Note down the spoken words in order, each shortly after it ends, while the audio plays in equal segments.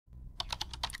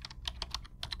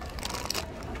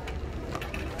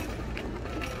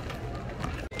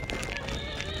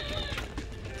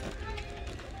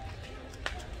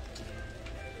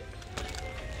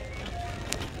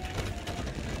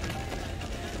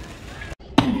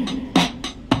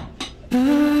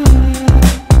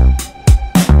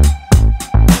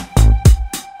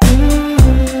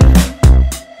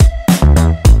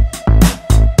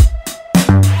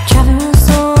Driving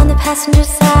slow on the passenger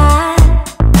side,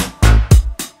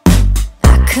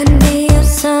 I couldn't be your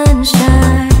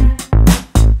sunshine.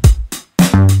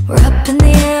 We're up in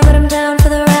the air, but I'm down for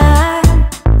the ride.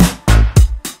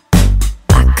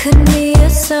 I couldn't be your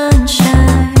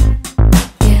sunshine.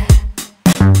 Yeah.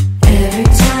 Every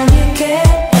time you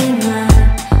get in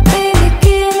line, baby,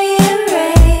 give me a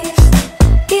raise,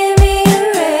 give me a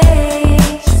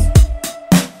raise.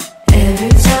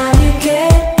 Every time you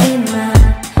get in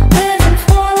line, living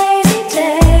for lazy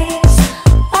days,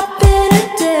 up in a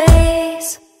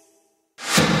daze.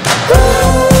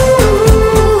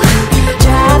 Ooh,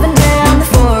 driving down the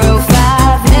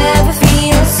 405, never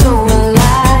feel so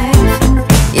alive.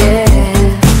 Yeah.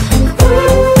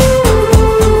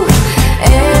 Ooh,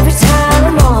 every time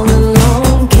I'm all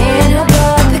alone, can't help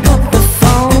but pick up the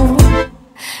phone,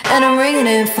 and I'm ringing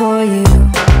it for you.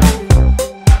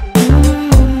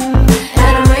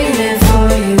 And I'm ringing it for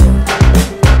you.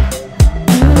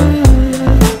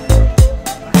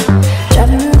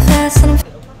 Driving real fast and I'm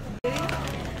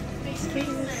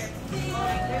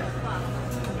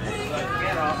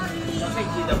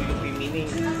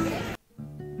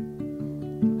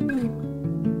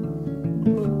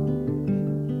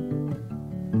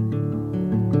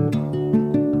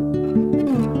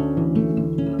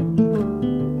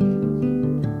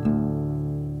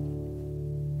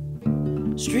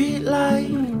Street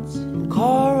lights and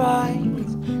car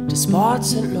rides to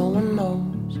spots that no one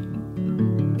knows.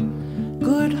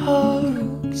 Good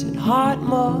hugs and hot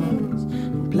mugs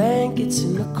and blankets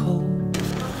in the cold.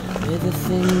 They're the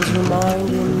things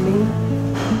reminding me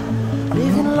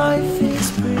living life is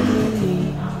pretty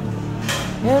neat.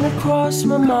 And across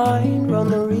my mind run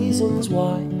the reasons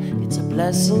why it's a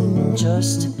blessing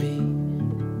just to be.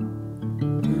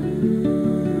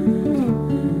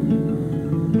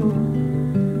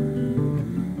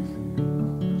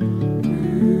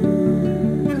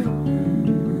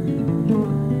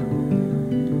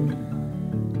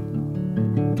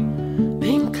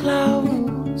 Pink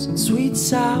clouds and sweet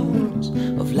sounds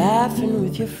of laughing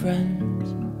with your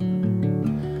friends.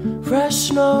 Fresh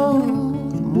snow,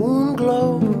 the moon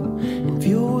glow, and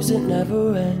views that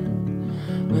never end.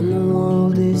 When the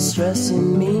world is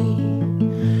stressing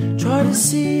me, try to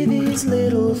see these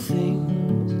little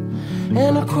things.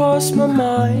 And across my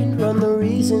mind run the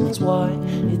reasons why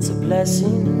it's a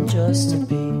blessing just to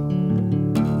be.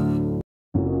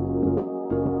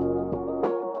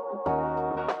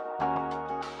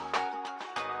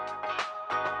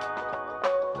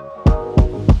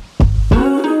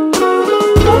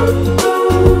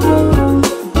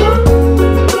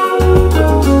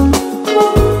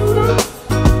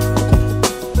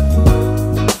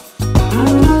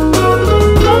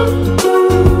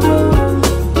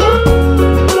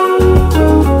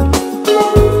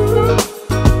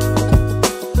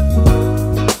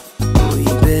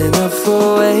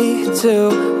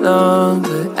 Too long,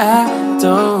 but I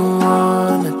don't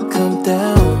wanna come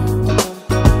down.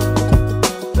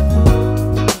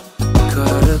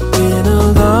 Caught up in a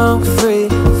long free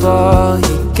fall,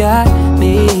 you got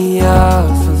me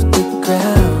off of the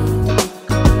ground.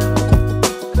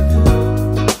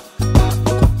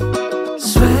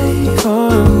 Sway for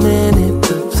a minute,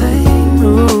 the plane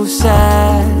moves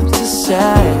side to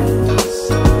side.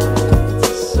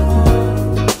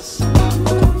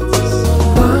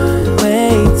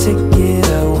 Ticket,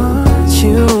 I want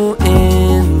you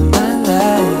in my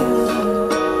life.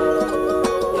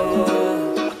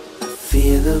 I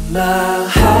feel a mile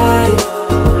high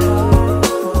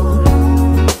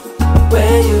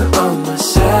when you're on my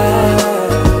side.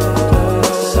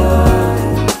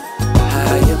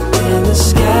 High up in the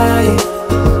sky,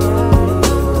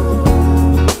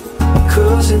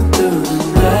 cruising through the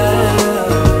night.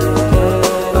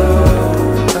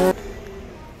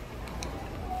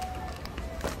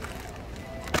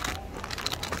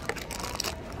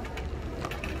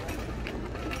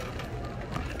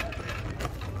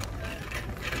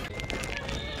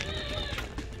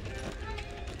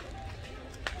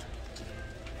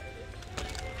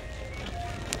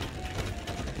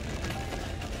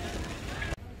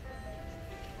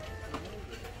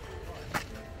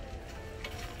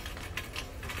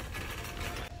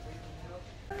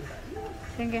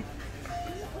 Sige.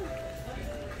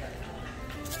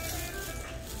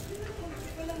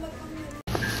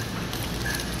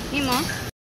 Imo?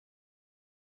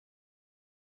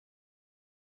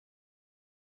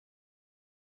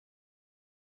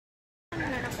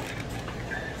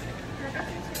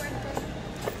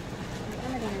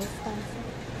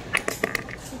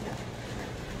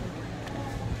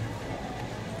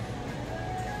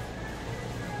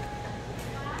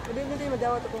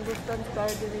 daw ito kung gusto sa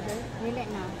car delivery. Dili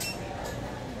na.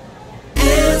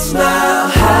 It's now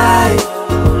high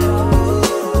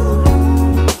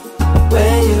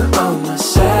when you're on my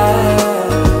side,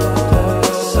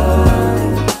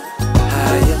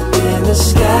 high up in the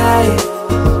sky,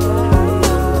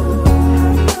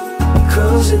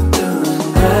 cruising through the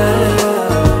night.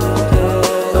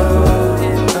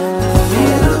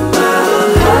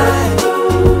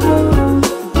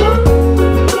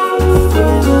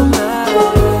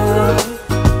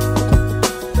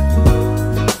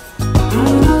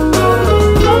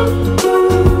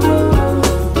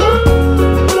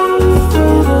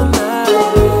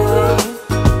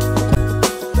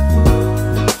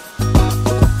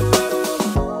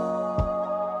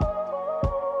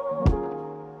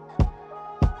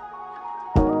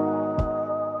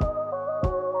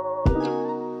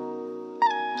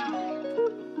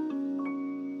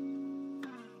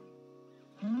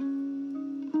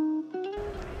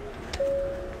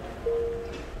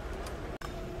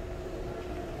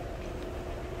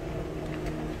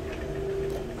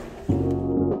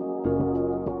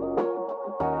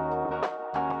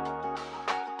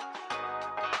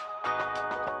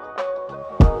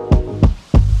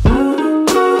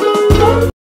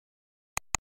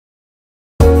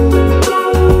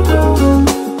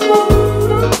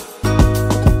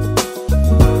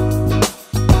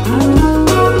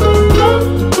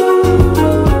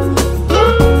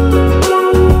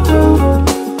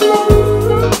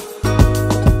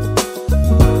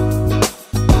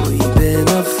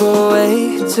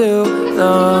 Too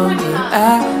long, but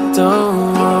I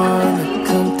don't wanna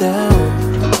come down.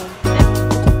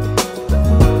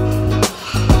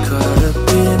 Caught up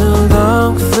in a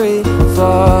long free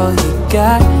fall, you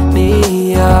got me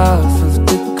off of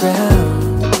the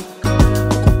ground.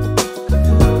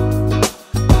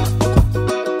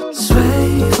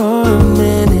 Sway for a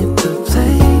minute, the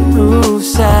plane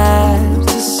moves side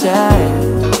to side.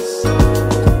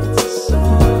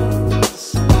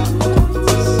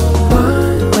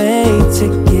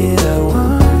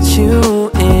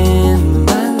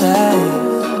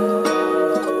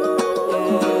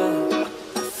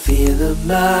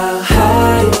 Mile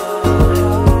high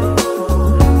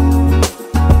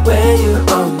when you're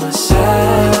on my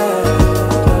side,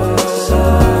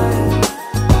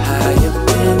 high up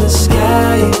in the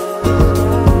sky,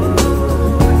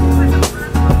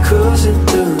 cruising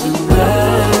through the night.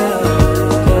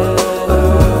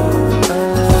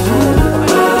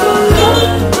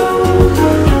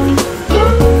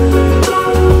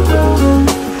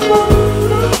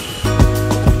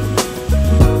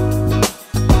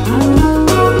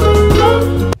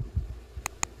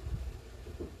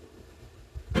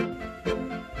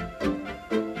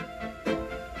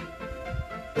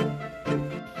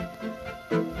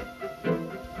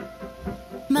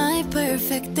 My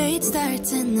perfect date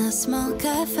starts in a small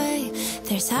cafe.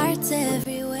 There's hearts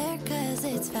everywhere cause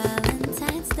it's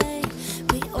Valentine's Day.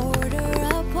 We order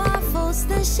up waffles,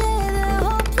 then share the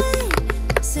whole plate.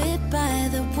 Sit by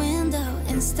the window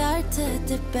and start to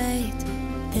debate.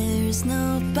 There's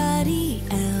nobody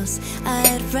else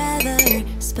I'd rather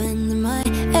spend my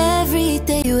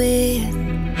everyday with.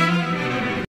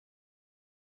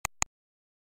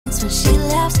 When she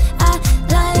laughs, I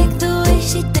like the way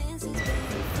she dances.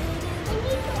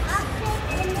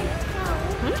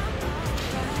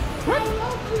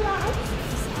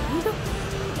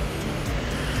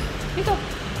 Dito.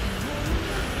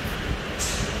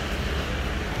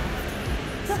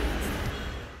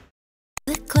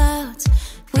 The clouds,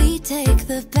 we take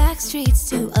the back streets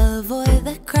to avoid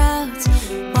the crowds.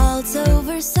 Waltz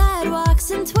over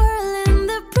sidewalks and twirl in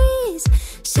the breeze.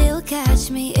 She'll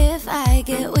catch me if I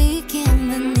get weak in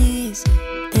the knees.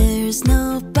 There's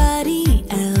nobody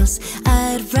else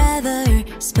I'd rather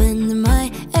spend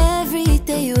my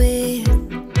everyday with.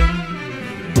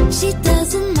 She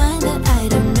doesn't mind that I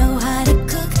don't know how to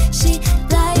cook. She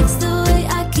likes the way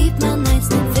I keep my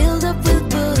nightstand filled up with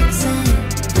books.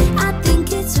 And I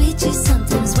think it's sweet, she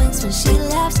sometimes winks when she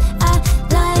laughs. I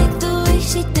like the way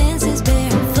she dances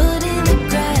barefoot in the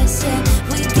grass. Yeah,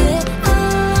 we get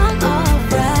along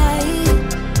alright,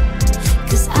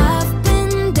 cause I've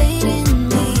been dating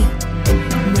me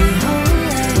my whole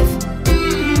life.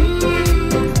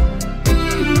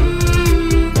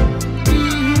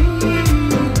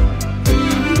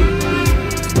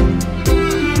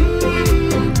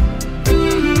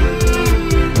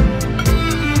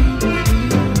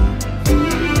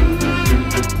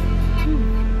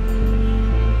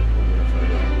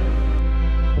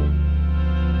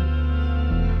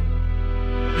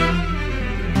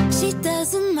 She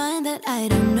doesn't mind that I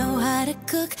don't know how to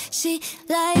cook. book. She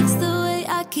likes the way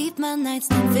I keep my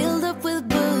nightstand filled up with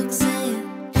books.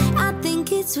 And I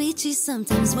think it's sweet, she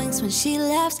sometimes winks when she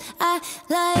laughs. I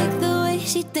like the way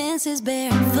she dances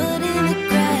barefoot in the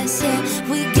grass. Yeah,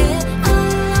 we get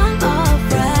along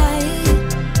alright,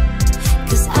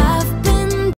 'cause I've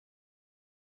been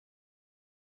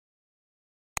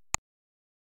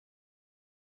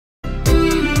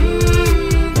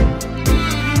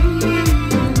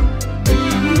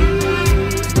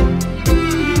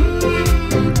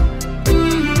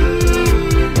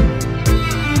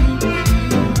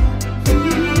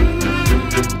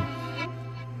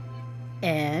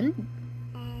And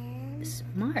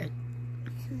smart.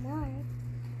 Smart.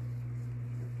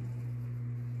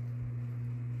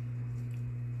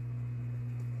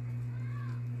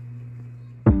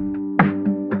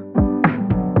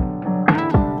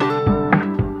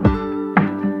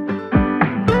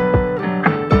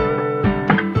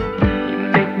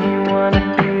 Make me wanna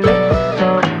be with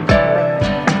somebody.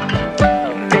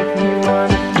 Make me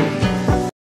wanna.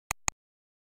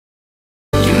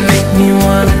 You make me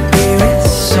wanna be with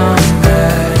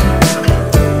somebody,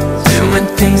 doing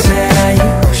things that I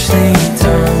usually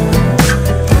don't.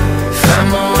 Find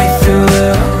my way through the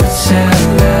hotel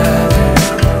lobby,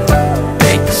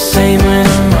 make the same when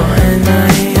I'm on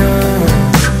my own.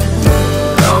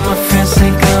 All my friends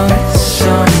think I'm with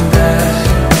somebody,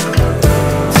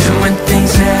 doing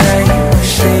things that I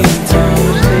usually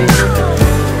don't.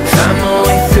 Find my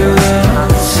way through the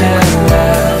hotel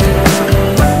lobby,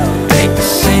 make the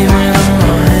same when I'm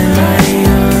on my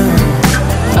own.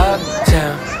 Up,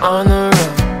 down, on the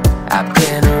road, I've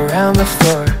been around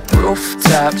before.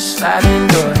 Rooftops, sliding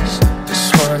doors, just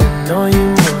wanna know you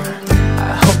more.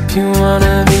 I hope you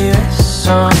wanna be with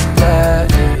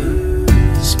somebody,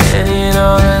 spending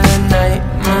all of the night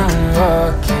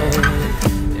moonwalking.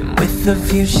 And with the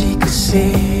view she could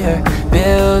see her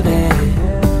building,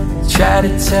 try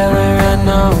to tell her I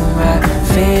know I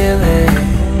feel it.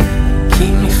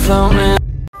 Keep me floating,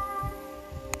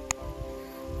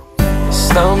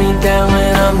 slow me down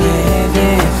when I'm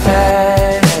living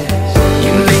fast.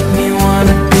 You make me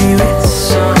wanna be with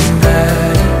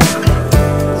somebody,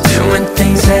 doing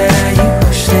things that I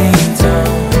usually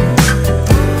don't.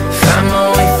 Find my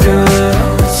way through the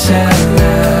hotel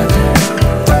lobby,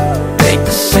 make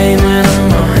the same when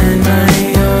I'm on my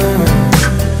own.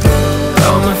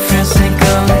 All my friends think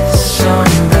I'm with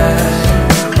somebody,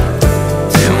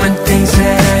 doing things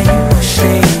that I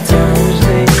usually don't.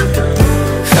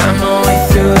 Find my way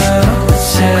through the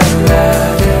hotel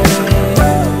lobby,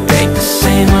 make the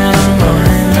same when I'm on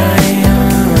my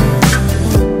own.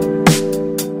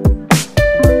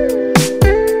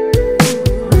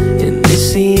 And it's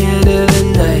the end of the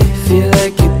night, feel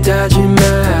like you're dodging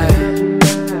my eye,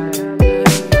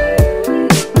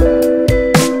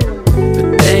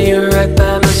 but then you're right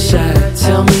by my side,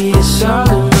 tell me it's all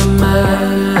in my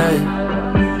mind.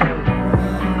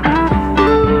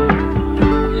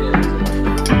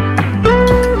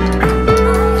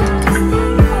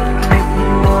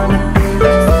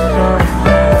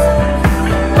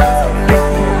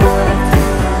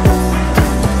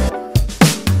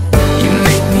 You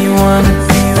make me wanna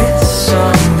be with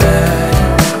somebody,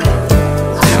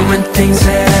 doing things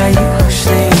that I